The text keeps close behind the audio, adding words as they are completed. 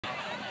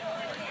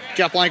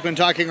Jeff Blankman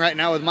talking right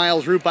now with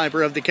Miles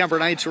Rupiper of the Kuemper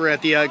Knights. We're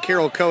at the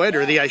Carroll Co-Ed,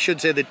 or I should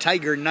say the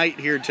Tiger Knight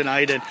here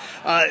tonight. And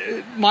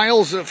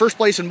Miles, first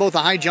place in both the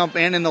high jump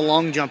and in the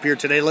long jump here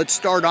today. Let's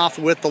start off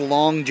with the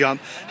long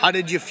jump. How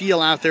did you feel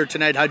out there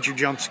tonight? How'd your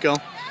jumps go?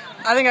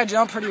 I think I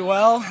jumped pretty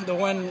well. The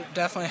wind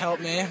definitely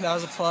helped me. That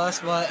was a plus,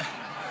 but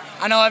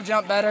I know I've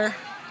jumped better.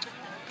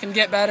 Can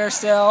get better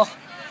still.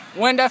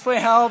 Wind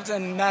definitely helped,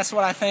 and that's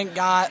what I think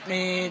got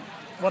me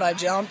what I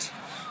jumped.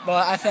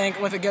 But I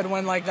think with a good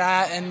wind like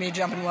that and me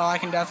jumping well, I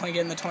can definitely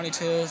get in the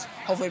 22s,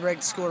 hopefully break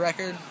the school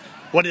record.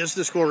 What is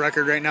the school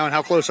record right now, and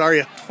how close are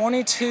you?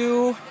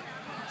 22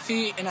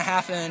 feet and a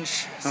half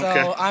inch. So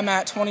okay. I'm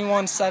at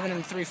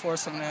 21.7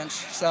 3/4 of an inch.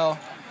 So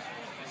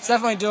it's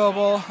definitely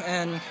doable,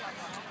 and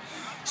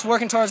just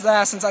working towards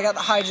that since I got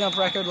the high jump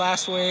record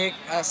last week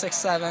at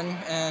 6'7",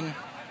 and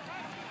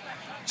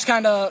just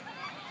kind of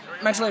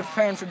mentally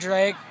preparing for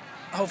Drake.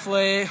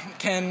 Hopefully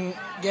can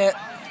get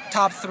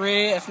top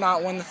 3, if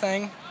not win the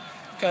thing,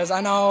 because I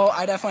know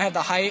I definitely have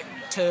the height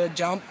to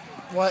jump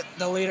what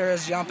the leader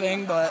is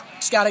jumping, but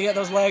just got to get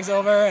those legs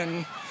over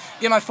and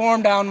get my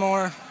form down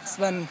more. It's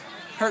been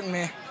hurting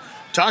me.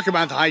 Talk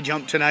about the high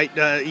jump tonight.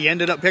 You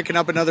ended up picking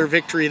up another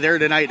victory there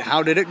tonight.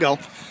 How did it go?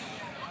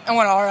 It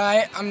went all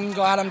right. I'm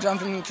glad I'm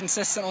jumping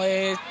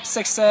consistently.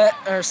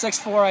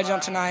 6'4" I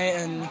jumped tonight,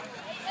 and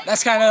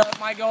that's kind of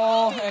my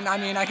goal. And I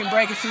mean, I can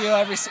break a few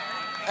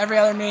every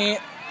other meet.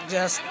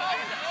 Just,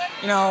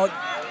 you know,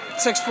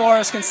 6'4"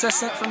 is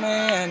consistent for me,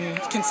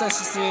 and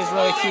consistency is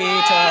really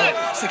key to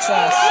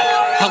success.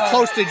 How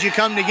close did you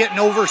come to getting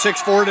over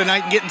 6'4"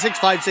 tonight and getting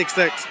 6'5",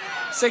 6'6"?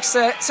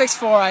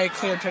 6'4" I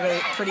cleared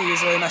pretty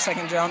easily my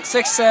second jump.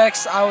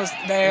 6'6" I was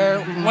there.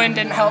 Wind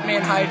didn't help me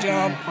in high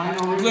jump.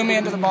 Blew me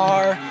into the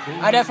bar.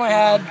 I definitely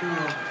had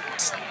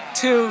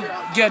 2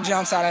 good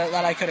jumps out of it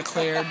that I could have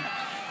cleared,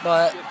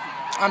 but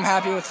I'm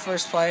happy with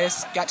first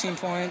place. Got team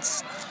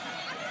points,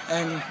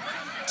 and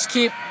just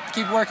keep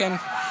working.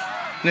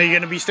 Now you're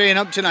going to be staying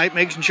up tonight,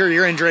 making sure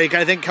you're in Drake.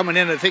 I think coming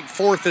in, I think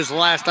 4th is the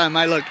last time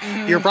I looked.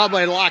 You're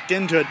probably locked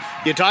into it.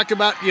 You talked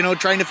about, you know,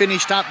 trying to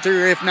finish top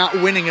 3, or if not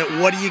winning it.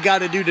 What do you got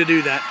to do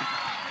that?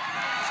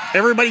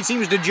 Everybody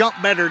seems to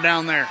jump better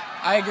down there.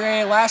 I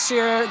agree. Last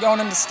year, going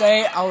into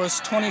state, I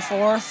was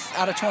 24th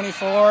out of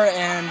 24,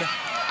 and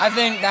I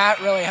think that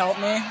really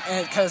helped me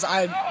because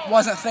I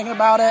wasn't thinking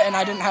about it, and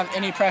I didn't have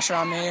any pressure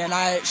on me, and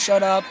I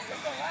showed up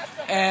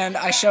and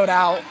I showed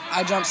out.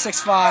 I jumped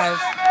 6'5"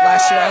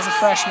 last year as a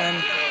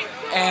freshman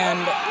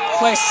and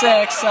placed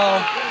 6th, so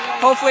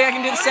hopefully I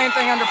can do the same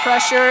thing under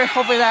pressure.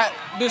 Hopefully that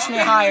boosts me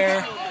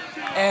higher,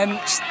 and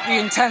the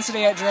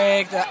intensity at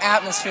Drake, the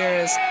atmosphere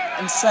is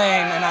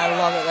insane, and I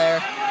love it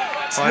there.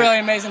 It's really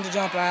amazing to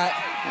jump at.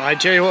 I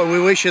tell you what, we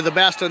wish you the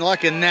best of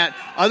luck in that.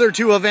 Other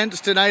 2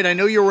 events tonight, I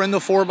know you were in the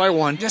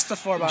 4x1. Just the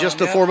 4x1. Just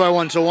the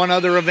 4x1, so one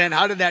other event.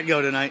 How did that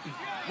go tonight?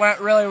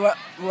 Went really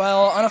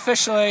well.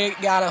 Unofficially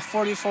got a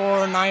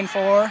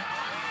 44.94.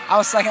 I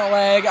was second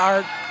leg.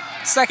 Our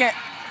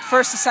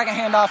first to second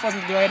handoff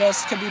wasn't the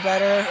greatest. Could be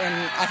better,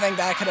 and I think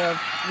that could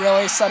have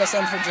really set us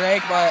in for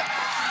Drake, but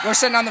we're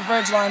sitting on the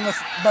verge line,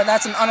 but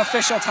that's an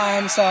unofficial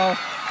time, so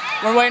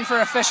we're waiting for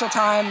official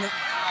time.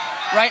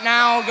 Right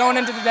now, going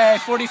into today,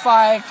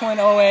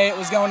 45.08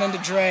 was going into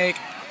Drake,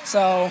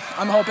 so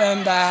I'm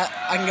hoping that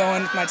I can go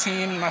in with my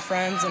team and my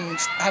friends and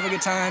have a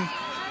good time.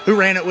 Who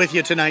ran it with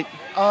you tonight?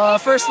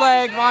 First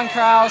leg, Von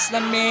Kraus,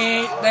 then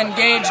me, then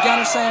Gage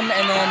Gunnarsson,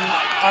 and then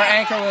our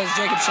anchor was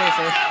Jacob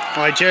Schaefer.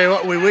 Well, I tell you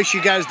what, we wish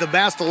you guys the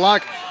best of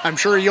luck. I'm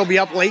sure you'll be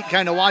up late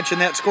kind of watching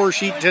that score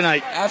sheet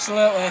tonight.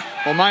 Absolutely.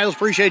 Well, Miles,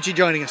 appreciate you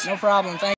joining us. No problem. Thank you.